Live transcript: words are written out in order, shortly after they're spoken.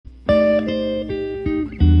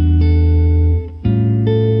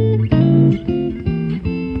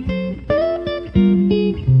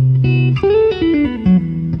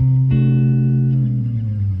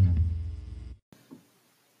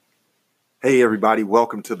Hey, everybody,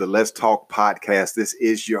 welcome to the Let's Talk podcast. This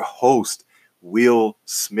is your host, Will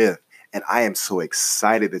Smith, and I am so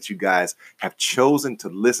excited that you guys have chosen to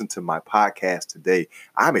listen to my podcast today.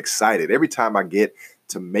 I'm excited every time I get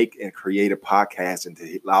to make and create a podcast and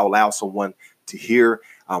to allow someone to hear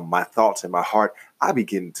my thoughts and my heart. I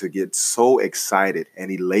begin to get so excited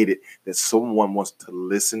and elated that someone wants to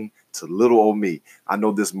listen to little old me. I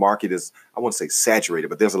know this market is, I won't say saturated,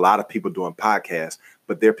 but there's a lot of people doing podcasts,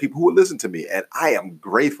 but there are people who will listen to me, and I am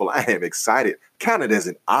grateful. I am excited. Count it as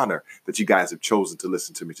an honor that you guys have chosen to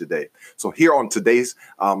listen to me today. So here on today's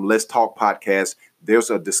Let's Talk podcast, there's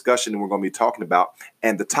a discussion we're going to be talking about,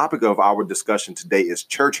 and the topic of our discussion today is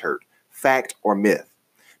church hurt, fact or myth.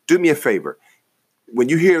 Do me a favor. When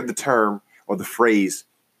you hear the term or the phrase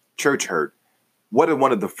church hurt, what are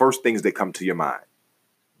one of the first things that come to your mind?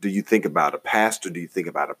 Do you think about a pastor? Do you think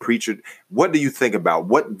about a preacher? What do you think about?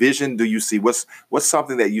 What vision do you see? What's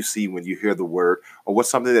something that you see when you hear the word, or what's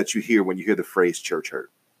something that you hear when you hear the phrase church hurt?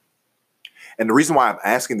 And the reason why I'm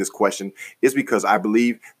asking this question is because I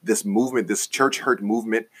believe this movement, this church hurt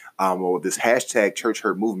movement, or this hashtag church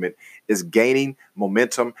hurt movement is gaining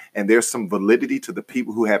momentum. And there's some validity to the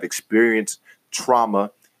people who have experienced trauma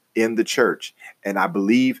in the church. And I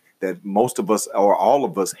believe that most of us or all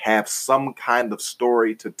of us have some kind of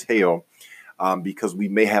story to tell because we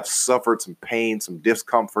may have suffered some pain, some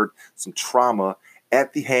discomfort, some trauma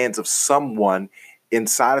at the hands of someone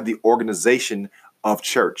inside of the organization of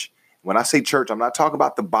church. When I say church, I'm not talking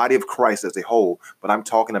about the body of Christ as a whole, but I'm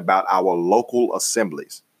talking about our local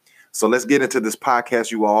assemblies. So let's get into this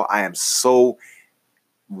podcast, you all. I am so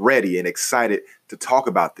ready and excited to talk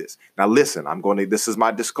about this. Now, listen, this is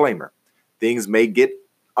my disclaimer. Things may get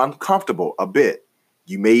uncomfortable a bit.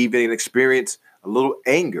 You may even experience a little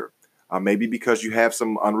anger, maybe because you have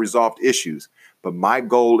some unresolved issues. But my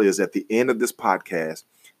goal is at the end of this podcast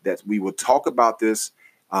that we will talk about this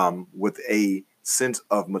with a sense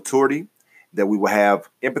of maturity, that we will have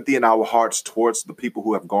empathy in our hearts towards the people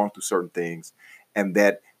who have gone through certain things, and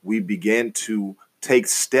that we begin to take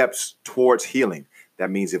steps towards healing. That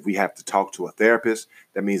means if we have to talk to a therapist,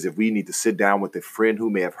 that means if we need to sit down with a friend who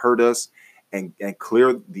may have hurt us and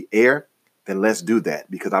clear the air, then let's do that,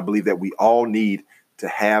 because I believe that we all need to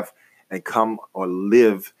have and come or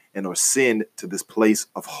live and or ascend to this place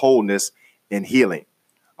of wholeness and healing.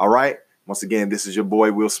 All right. Once again, this is your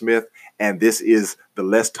boy, Will Smith, and this is the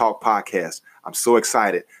Let's Talk podcast. I'm so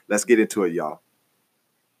excited. Let's get into it, y'all.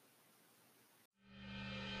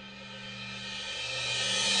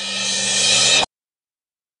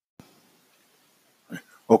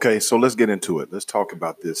 Okay, so let's get into it. Let's talk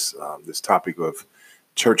about this this topic of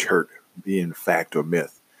church hurt being fact or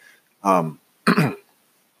myth. Pardon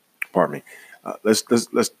me. Let's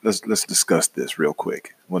discuss this real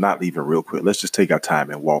quick. Well, not even real quick. Let's just take our time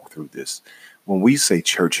and walk through this. When we say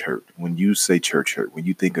church hurt, when you say church hurt, when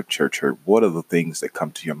you think of church hurt, what are the things that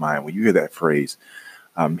come to your mind when you hear that phrase?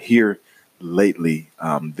 Here lately,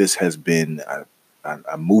 this has been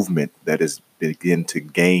a movement that has begun to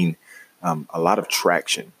gain a lot of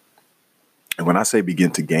traction. And when I say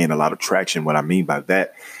begin to gain a lot of traction, what I mean by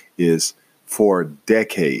that is for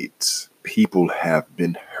decades, people have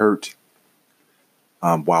been hurt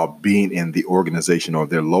while being in the organization or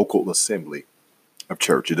their local assembly of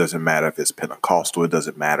church. It doesn't matter if it's Pentecostal. It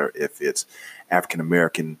doesn't matter if it's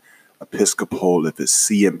African-American Episcopal, if it's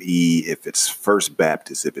CME, if it's First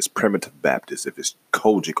Baptist, if it's Primitive Baptist, if it's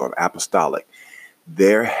Kojic or Apostolic.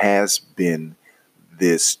 There has been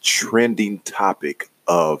this trending topic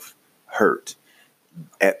of hurt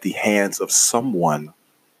at the hands of someone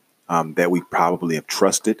that we probably have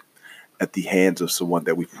trusted, at the hands of someone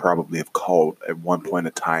that we probably have called at one point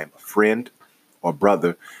in time a friend or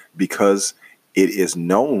brother, because it is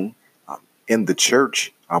known in the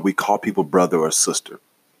church, we call people brother or sister.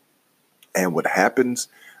 And what happens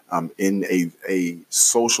in a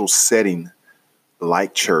social setting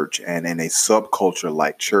like church and in a subculture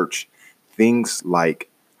like church, things like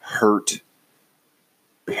hurt,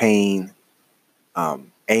 pain,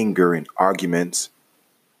 anger, and arguments,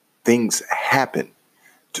 things happen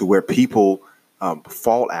to where people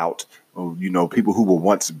fall out. People who were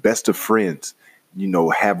once best of friends,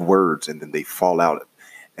 have words and then they fall out,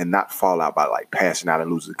 and not fall out by like passing out and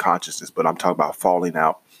losing consciousness, but I'm talking about falling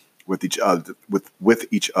out with each other, with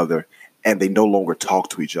each other, and they no longer talk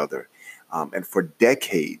to each other. And for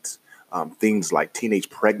decades, things like teenage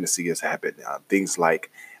pregnancy has happened. Things like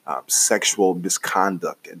sexual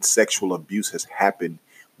misconduct and sexual abuse has happened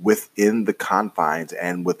within the confines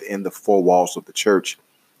and within the four walls of the church.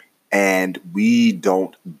 And we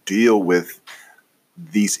don't deal with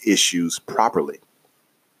these issues properly.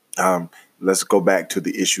 Let's go back to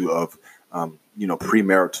the issue of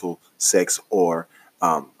premarital sex or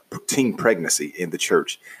teen pregnancy in the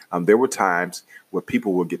church. There were times where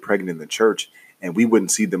people would get pregnant in the church and we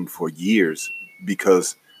wouldn't see them for years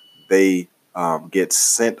because they get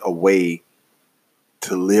sent away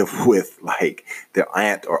to live with like their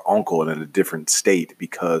aunt or uncle in a different state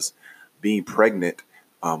because being pregnant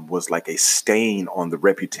was like a stain on the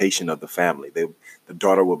reputation of the family. The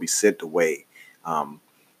daughter will be sent away.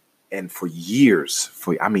 And for years,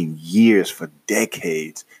 for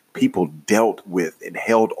decades, people dealt with and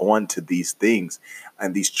held on to these things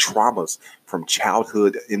and these traumas from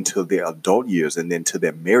childhood into their adult years and then to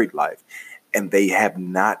their married life. And they have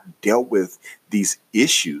not dealt with these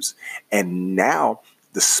issues. And now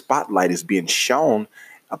the spotlight is being shown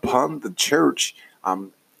upon the church.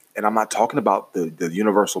 And I'm not talking about the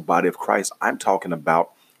universal body of Christ. I'm talking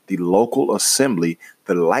about the local assembly.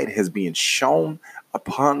 The light has been shown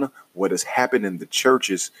upon what has happened in the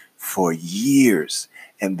churches for years.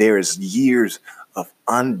 And there is years of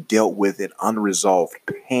undealt with and unresolved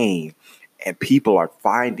pain. And people are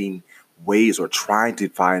finding ways or trying to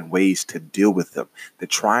find ways to deal with them. They're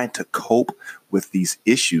trying to cope with these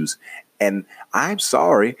issues. And I'm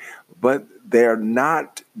sorry, but they're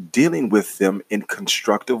not dealing with them in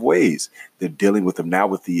constructive ways. They're dealing with them now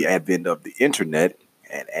with the advent of the internet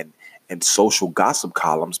and social gossip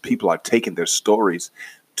columns. People are taking their stories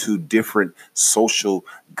to different social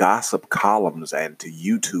gossip columns and to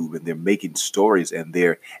YouTube, and they're making stories and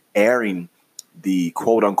they're airing the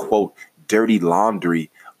quote unquote dirty laundry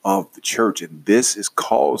of the church. And this is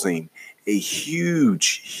causing a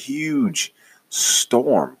huge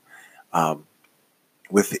storm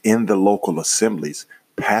within the local assemblies.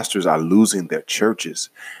 Pastors are losing their churches.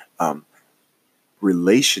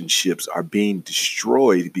 Relationships are being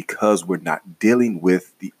destroyed because we're not dealing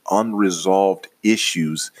with the unresolved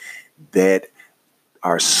issues that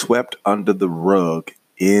are swept under the rug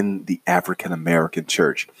in the African American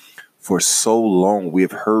church. For so long, we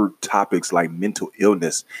have heard topics like mental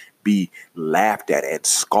illness be laughed at and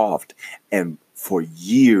scoffed. And for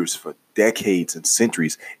years, for decades and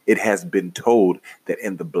centuries, it has been told that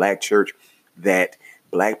in the Black church that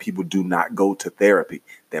Black people do not go to therapy,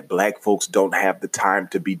 that Black folks don't have the time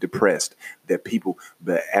to be depressed, that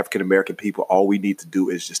the African American people, all we need to do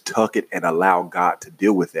is just tuck it and allow God to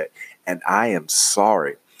deal with it. And I am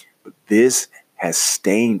sorry, but this has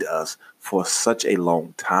stained us for such a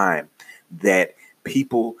long time that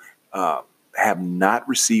people have not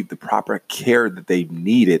received the proper care that they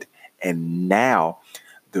needed. And now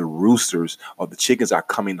the roosters or the chickens are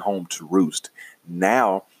coming home to roost.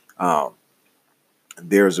 Now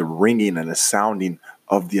there's a ringing and a sounding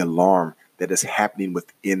of the alarm that is happening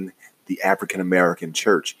within the African American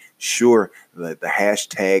church. Sure, the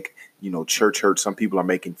hashtag, church hurt, some people are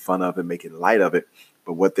making fun of it, making light of it.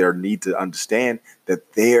 But what they need to understand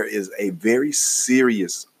that there is a very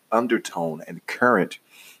serious undertone and current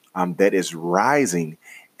that is rising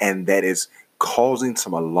and that is causing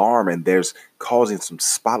some alarm, and there's causing some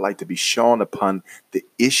spotlight to be shone upon the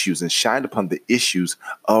issues and shined upon the issues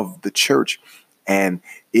of the church. And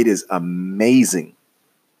it is amazing.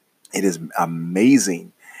 It is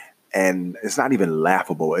amazing. And it's not even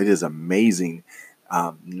laughable. It is amazing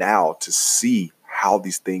now to see how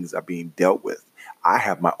these things are being dealt with. I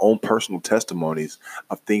have my own personal testimonies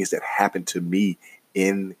of things that happened to me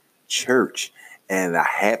in church. And I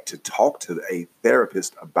had to talk to a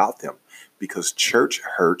therapist about them because church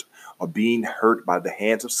hurt or being hurt by the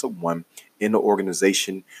hands of someone in an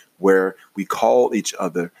organization where we call each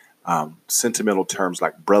other sentimental terms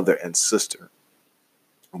like brother and sister.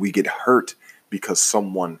 We get hurt because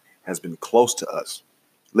someone has been close to us.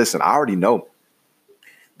 Listen, I already know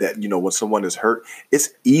that, when someone is hurt, it's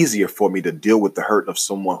easier for me to deal with the hurt of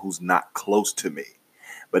someone who's not close to me.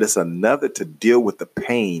 But it's another to deal with the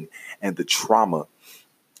pain and the trauma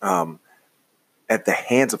at the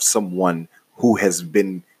hands of someone who has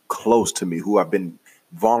been close to me, who I've been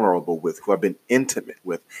vulnerable with, who I've been intimate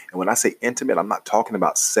with. And when I say intimate, I'm not talking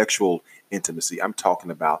about sexual intimacy. I'm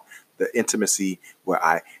talking about the intimacy where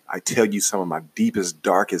I tell you some of my deepest,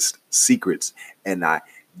 darkest secrets, and I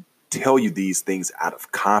tell you these things out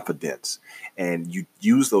of confidence, and you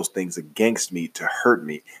use those things against me to hurt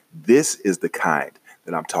me. This is the kind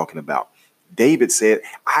that I'm talking about. David said,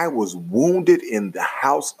 I was wounded in the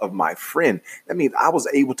house of my friend. That means I was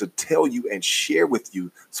able to tell you and share with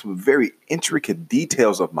you some very intricate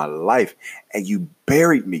details of my life. And you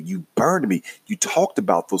buried me. You burned me. You talked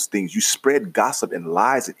about those things. You spread gossip and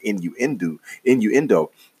lies and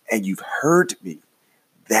innuendo, and you've hurt me.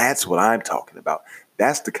 That's what I'm talking about.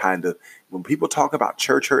 That's the kind of, when people talk about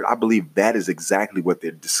church hurt, I believe that is exactly what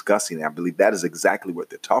they're discussing. I believe that is exactly what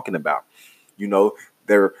they're talking about. You know,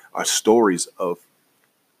 there are stories of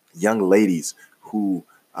young ladies who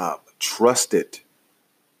trusted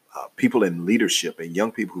people in leadership, and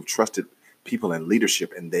young people who trusted people in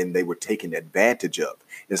leadership, and then they were taken advantage of.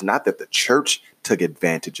 It's not that the church took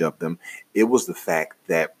advantage of them. It was the fact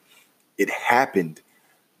that it happened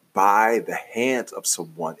by the hands of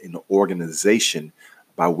someone in the organization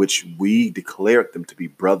by which we declared them to be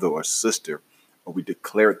brother or sister, or we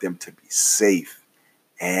declared them to be safe.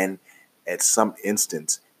 And at some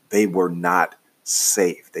instance, they were not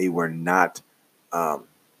safe. They were not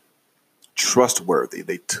trustworthy.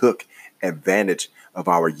 They took advantage of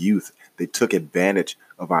our youth. They took advantage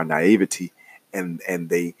of our naivety, and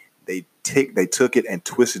they took it and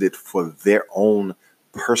twisted it for their own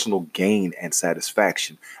personal gain and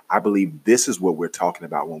satisfaction. I believe this is what we're talking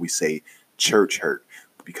about when we say church hurt,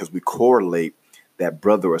 because we correlate that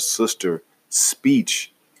brother or sister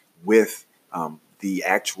speech with the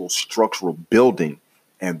actual structural building.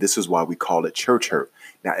 And this is why we call it church hurt.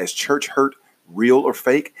 Now, is church hurt real or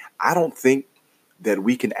fake? I don't think that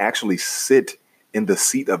we can actually sit in the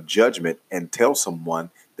seat of judgment and tell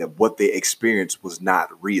someone that what they experienced was not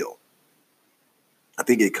real. I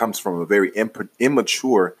think it comes from a very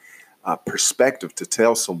immature perspective to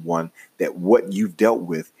tell someone that what you've dealt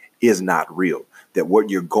with is not real, that what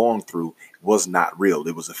you're going through was not real.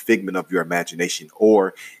 It was a figment of your imagination.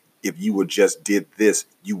 Or if you would just did this,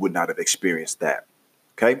 you would not have experienced that.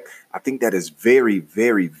 Okay. I think that is very,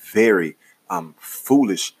 very, very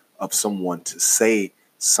foolish of someone to say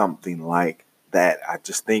something like that. I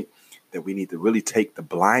just think that we need to really take the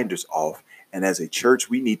blinders off. And as a church,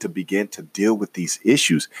 we need to begin to deal with these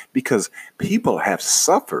issues because people have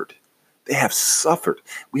suffered. They have suffered.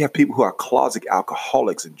 We have people who are closet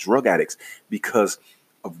alcoholics and drug addicts because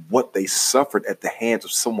of what they suffered at the hands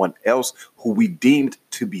of someone else who we deemed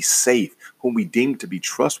to be safe, whom we deemed to be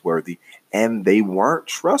trustworthy, and they weren't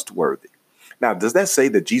trustworthy. Now, does that say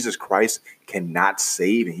that Jesus Christ cannot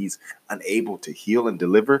save and he's unable to heal and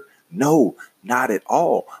deliver? No, not at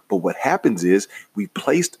all. But what happens is we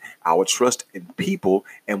placed our trust in people,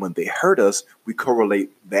 and when they hurt us, we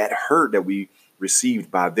correlate that hurt that we received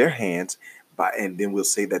by their hands and then we'll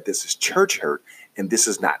say that this is church hurt, and this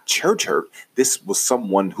is not church hurt. This was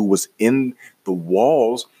someone who was in the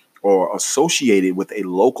walls or associated with a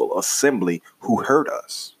local assembly who hurt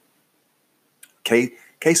us. Okay,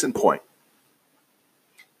 case in point,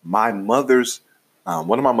 my mother's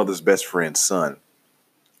one of my mother's best friend's son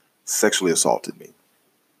sexually assaulted me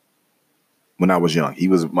when I was young.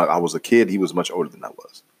 I was a kid. He was much older than I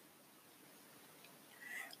was.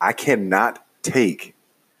 I cannot take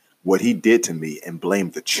what he did to me and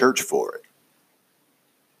blame the church for it,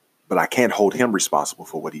 but I can't hold him responsible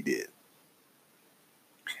for what he did.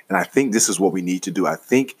 And I think this is what we need to do. I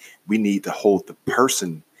think we need to hold the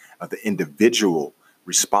person, the individual,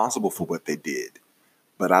 responsible for what they did.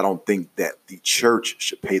 But I don't think that the church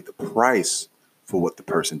should pay the price for what the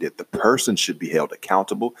person did. The person should be held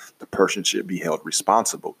accountable. The person should be held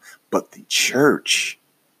responsible. But the church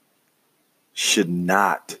should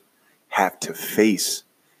not have to face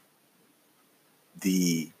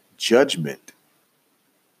the judgment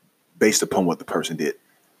based upon what the person did.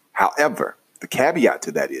 However, the caveat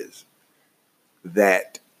to that is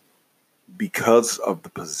that because of the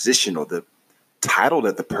position or the title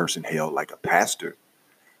that the person held, like a pastor,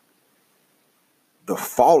 the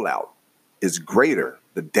fallout is greater,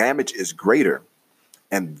 the damage is greater,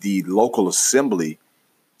 and the local assembly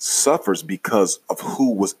suffers because of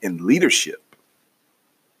who was in leadership.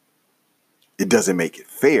 It doesn't make it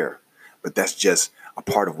fair, but that's just a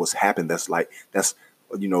part of what's happened. That's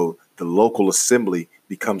the local assembly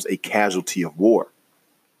becomes a casualty of war.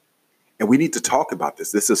 And we need to talk about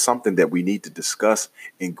this. This is something that we need to discuss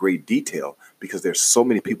in great detail because there's so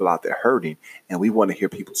many people out there hurting, and we want to hear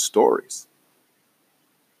people's stories.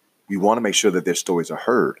 We want to make sure that their stories are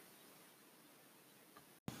heard.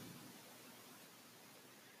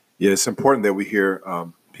 Yeah, it's important that we hear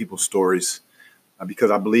people's stories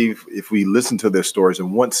because I believe if we listen to their stories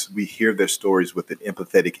and once we hear their stories with an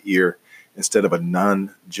empathetic ear instead of a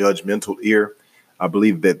non-judgmental ear, I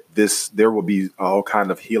believe that there will be all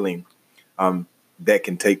kind of healing that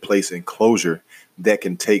can take place in closure, that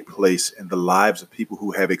can take place in the lives of people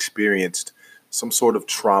who have experienced some sort of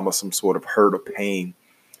trauma, some sort of hurt or pain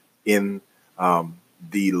in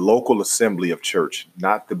the local assembly of church,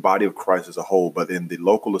 not the body of Christ as a whole, but in the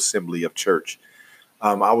local assembly of church.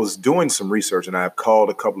 I was doing some research and I have called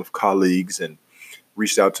a couple of colleagues and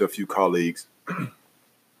reached out to a few colleagues,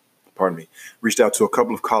 reached out to a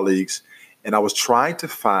couple of colleagues And I was trying to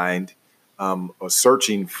find or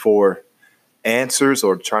searching for answers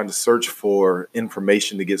or trying to search for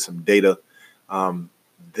information to get some data um,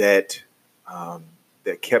 that um,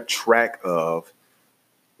 that kept track of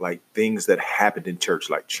like things that happened in church,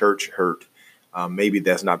 like church hurt. Maybe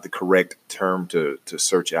that's not the correct term to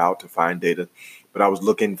search out to find data, but I was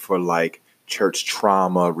looking for like church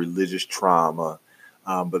trauma, religious trauma,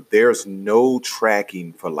 but there's no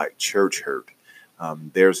tracking for like church hurt.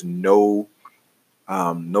 There's no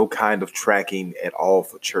kind of tracking at all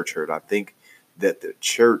for church hurt. I think that the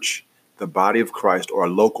church, the body of Christ, or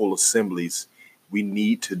local assemblies, we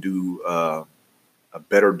need to do a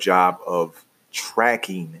better job of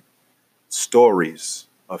tracking stories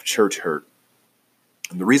of church hurt.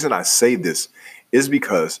 And the reason I say this is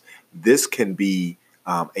because this can be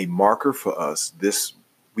a marker for us. This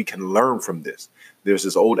we can learn from this. There's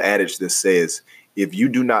this old adage that says, if you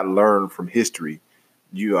do not learn from history,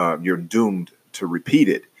 you're doomed to repeat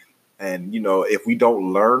it. And if we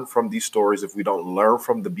don't learn from these stories, if we don't learn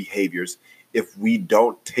from the behaviors, if we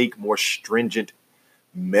don't take more stringent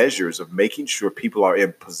measures of making sure people are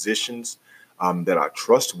in positions that are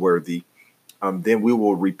trustworthy, then we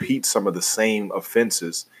will repeat some of the same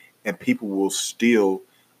offenses, and people will still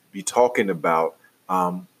be talking about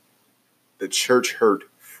the church hurt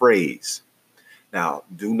phrase. Now,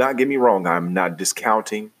 do not get me wrong. I'm not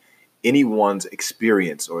discounting anyone's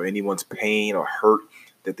experience or anyone's pain or hurt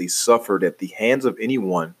that they suffered at the hands of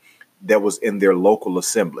anyone that was in their local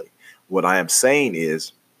assembly. What I am saying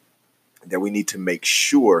is that we need to make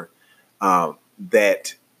sure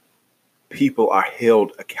that people are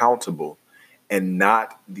held accountable and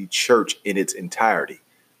not the church in its entirety.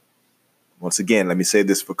 Once again, let me say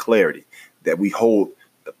this for clarity, that we hold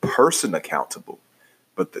the person accountable,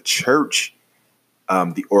 but the church,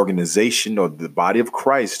 the organization or the body of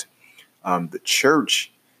Christ, the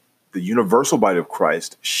church, the universal body of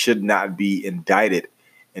Christ should not be indicted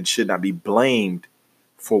and should not be blamed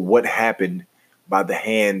for what happened by the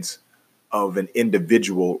hands of an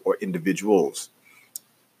individual or individuals.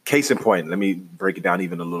 Case in point, let me break it down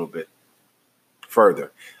even a little bit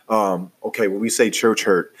further. Okay, when we say church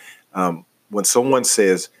hurt, when someone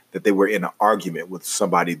says that they were in an argument with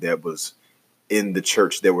somebody that was in the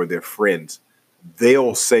church, that were their friends,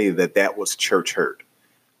 they'll say that that was church hurt.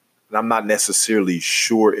 And I'm not necessarily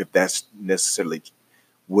sure if that's necessarily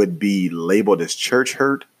would be labeled as church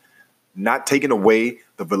hurt, not taking away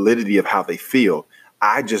the validity of how they feel.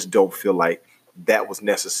 I just don't feel like that was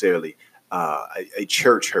necessarily a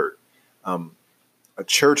church hurt. A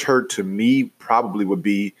church hurt to me probably would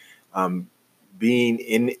be being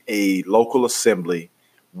in a local assembly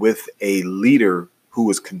with a leader who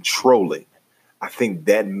is controlling. I think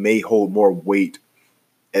that may hold more weight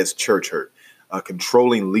as church hurt. A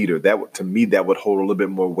controlling leader, to me, that would hold a little bit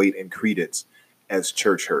more weight and credence as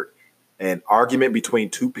church hurt. An argument between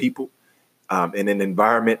two people in an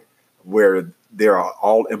environment where there are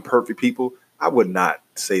all imperfect people, I would not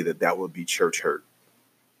say that that would be church hurt.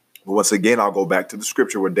 But once again, I'll go back to the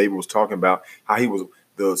scripture where David was talking about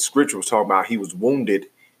the scripture was talking about he was wounded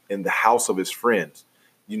in the house of his friends.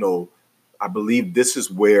 I believe this is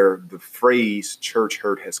where the phrase church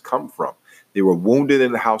hurt has come from. They were wounded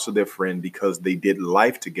in the house of their friend because they did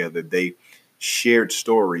life together. They shared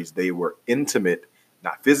stories. They were intimate,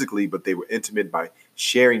 not physically, but they were intimate by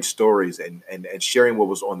sharing stories and sharing what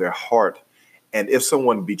was on their heart. And if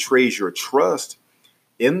someone betrays your trust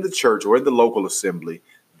in the church or in the local assembly,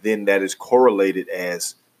 then that is correlated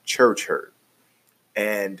as church hurt.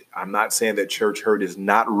 And I'm not saying that church hurt is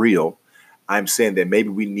not real. I'm saying that maybe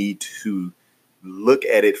we need to look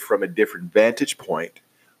at it from a different vantage point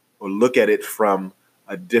or look at it from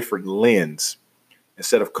a different lens.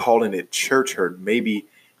 Instead of calling it church hurt, maybe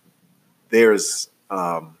there's,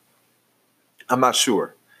 I'm not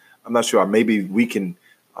sure. Maybe we can,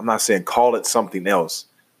 I'm not saying call it something else,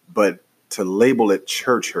 but to label it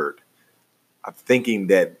church hurt, I'm thinking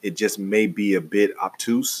that it just may be a bit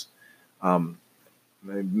obtuse,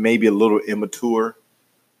 maybe a little immature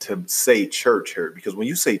to say church hurt, because when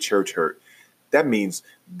you say church hurt, that means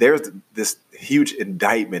there's this huge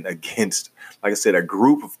indictment against, like I said, a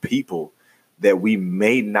group of people that we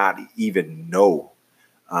may not even know.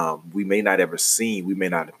 We may not ever seen, we may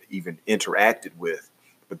not have even interacted with,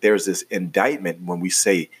 but there's this indictment when we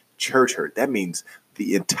say church hurt. That means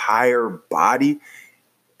the entire body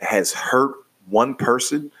has hurt one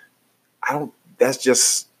person.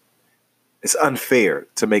 It's unfair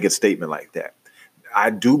to make a statement like that. I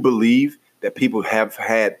do believe that people have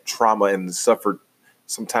had trauma and suffered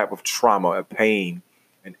some type of trauma, pain,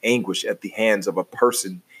 and anguish at the hands of a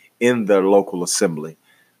person in their local assembly.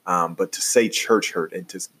 But to say church hurt and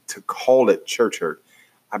to call it church hurt,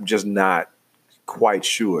 I'm just not quite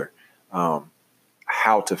sure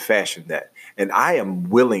how to fashion that. And I am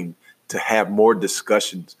willing to have more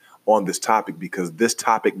discussions on this topic because this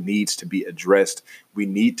topic needs to be addressed. We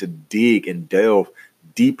need to dig and delve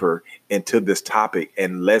deeper into this topic,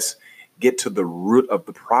 and let's get to the root of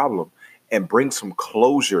the problem and bring some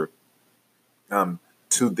closure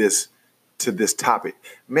to this topic.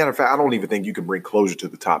 Matter of fact, I don't even think you can bring closure to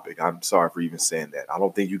the topic. I'm sorry for even saying that. I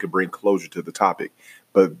don't think you can bring closure to the topic,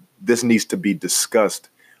 but this needs to be discussed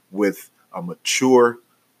with a mature,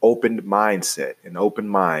 open mindset, an open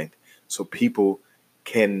mind, so people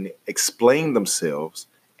can explain themselves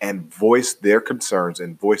and voice their concerns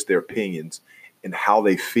and voice their opinions and how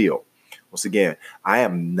they feel. Once again, I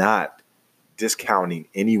am not discounting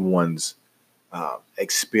anyone's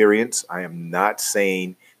experience. I am not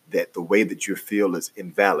saying that the way that you feel is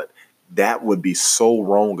invalid. That would be so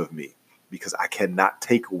wrong of me because I cannot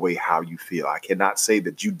take away how you feel. I cannot say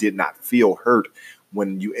that you did not feel hurt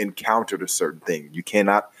when you encountered a certain thing.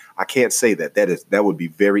 I can't say that. That would be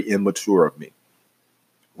very immature of me.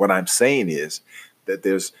 What I'm saying is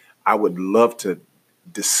that I would love to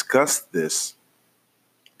discuss this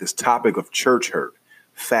topic of church hurt,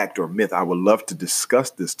 fact or myth. I would love to discuss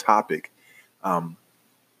this topic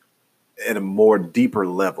at a more deeper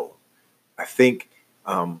level. I think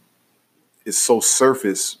it's so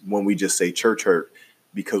surface when we just say church hurt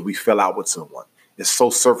because we fell out with someone. It's so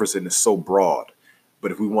surface and it's so broad.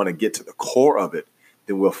 But if we want to get to the core of it,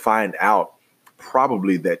 then we'll find out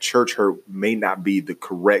probably that church hurt may not be the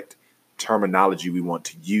correct terminology we want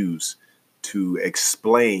to use to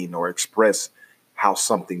explain or express how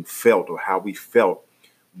something felt or how we felt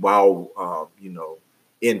while,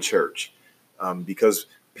 in church. Because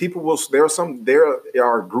people there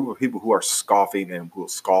are a group of people who are scoffing and will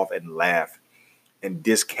scoff and laugh and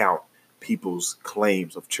discount people's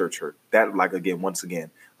claims of church hurt. That, like, again, once again,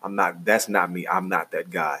 that's not me. I'm not that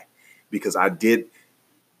guy because I did,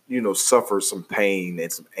 suffer some pain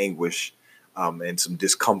and some anguish and some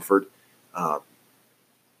discomfort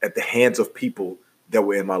at the hands of people that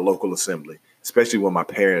were in my local assembly, especially when my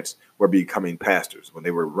parents were becoming pastors, when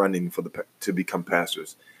they were running to become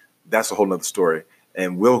pastors. That's a whole nother story.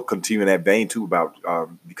 And we'll continue in that vein too about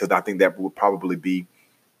because I think that would probably be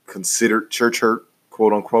considered church hurt,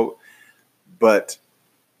 quote unquote. But,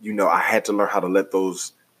 I had to learn how to let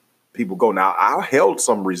those people go. Now, I held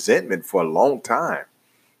some resentment for a long time.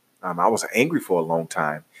 I was angry for a long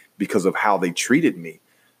time because of how they treated me.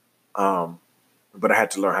 But I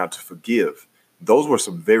had to learn how to forgive. Those were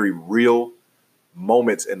some very real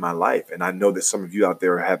moments in my life. And I know that some of you out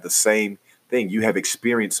there have the same thing. You have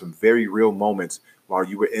experienced some very real moments while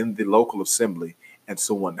you were in the local assembly and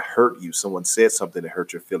someone hurt you. Someone said something that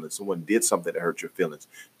hurt your feelings. Someone did something that hurt your feelings.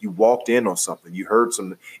 You walked in on something. You heard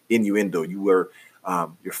some innuendo. Your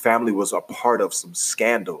family was a part of some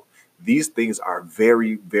scandal. These things are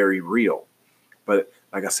very, very real. But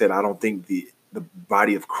like I said, I don't think the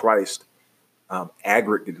body of Christ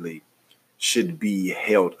aggregately should be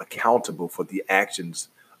held accountable for the actions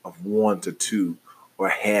of 1 to 2 or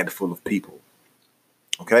a handful of people.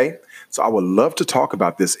 Okay, so I would love to talk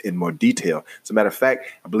about this in more detail. As a matter of fact,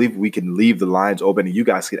 I believe we can leave the lines open and you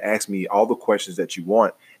guys can ask me all the questions that you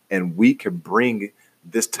want, and we can bring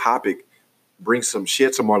this topic,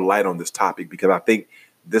 shed some more light on this topic, because I think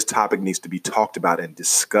this topic needs to be talked about and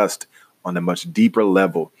discussed on a much deeper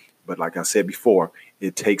level. But like I said before,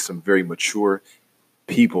 it takes some very mature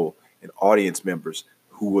people and audience members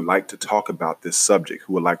who would like to talk about this subject,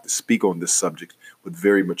 who would like to speak on this subject with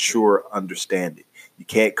very mature understanding. You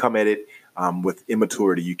can't come at it with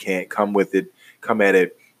immaturity. You can't come at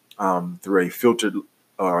it through a filtered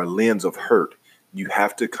or a lens of hurt. You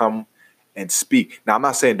have to come and speak. Now, I'm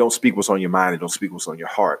not saying don't speak what's on your mind and don't speak what's on your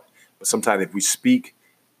heart. But sometimes if we speak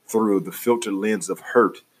through the filtered lens of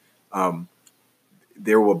hurt,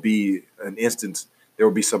 there will be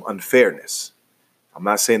some unfairness. I'm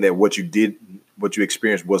not saying that what you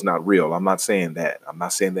experienced was not real. I'm not saying that. I'm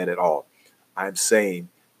not saying that at all. I'm saying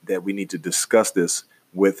that we need to discuss this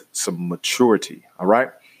with some maturity. All right.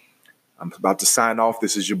 I'm about to sign off.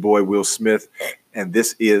 This is your boy, Will Smith, and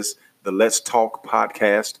this is the Let's Talk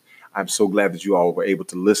podcast. I'm so glad that you all were able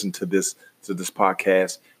to listen to this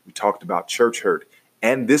podcast. We talked about church hurt,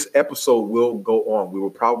 and this episode will go on. We will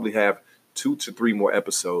probably have 2 to 3 more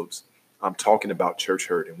episodes. I'm talking about church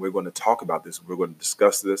hurt, and we're going to talk about this. We're going to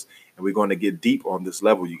discuss this, and we're going to get deep on this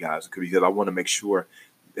level, you guys, because I want to make sure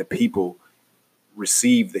that people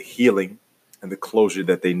receive the healing and the closure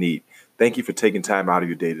that they need. Thank you for taking time out of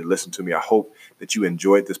your day to listen to me. I hope that you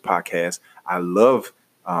enjoyed this podcast. I love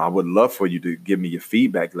I would love for you to give me your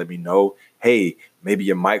feedback. Let me know, hey, maybe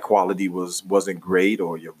your mic quality wasn't great,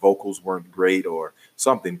 or your vocals weren't great, or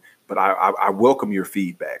something. But I welcome your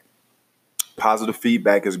feedback. Positive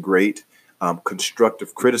feedback is great.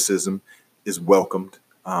 Constructive criticism is welcomed,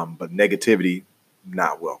 but negativity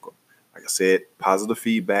not welcome. Like I said, positive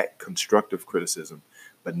feedback, constructive criticism,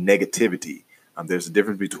 but negativity. There's a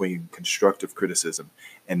difference between constructive criticism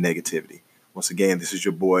and negativity. Once again, this is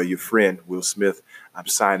your boy, your friend, Will Smith. I'm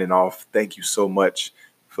signing off. Thank you so much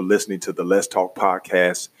for listening to the Let's Talk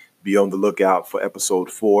podcast. Be on the lookout for episode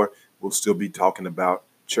 4. We'll still be talking about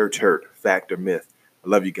church hurt, fact or myth. I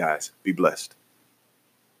love you guys. Be blessed.